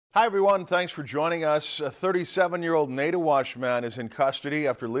Hi, everyone. Thanks for joining us. A 37-year-old Naytawash man is in custody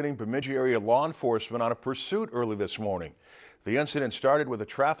after leading Bemidji area law enforcement on a pursuit early this morning. The incident started with a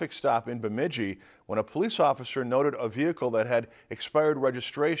traffic stop in Bemidji when a police officer noted a vehicle that had expired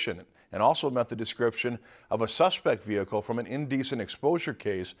registration and also met the description of a suspect vehicle from an indecent exposure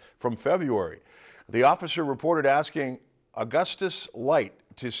case from February. The officer reported asking Augustus Light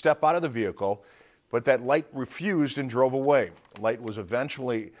to step out of the vehicle, but that Light refused and drove away. Light was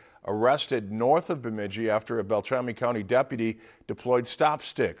eventually arrested north of Bemidji after a Beltrami County deputy deployed stop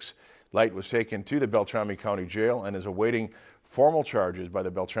sticks. Light was taken to the Beltrami County Jail and is awaiting formal charges by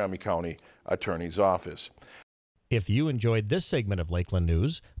the Beltrami County Attorney's Office. If you enjoyed this segment of Lakeland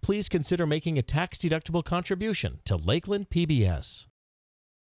News, please consider making a tax-deductible contribution to Lakeland PBS.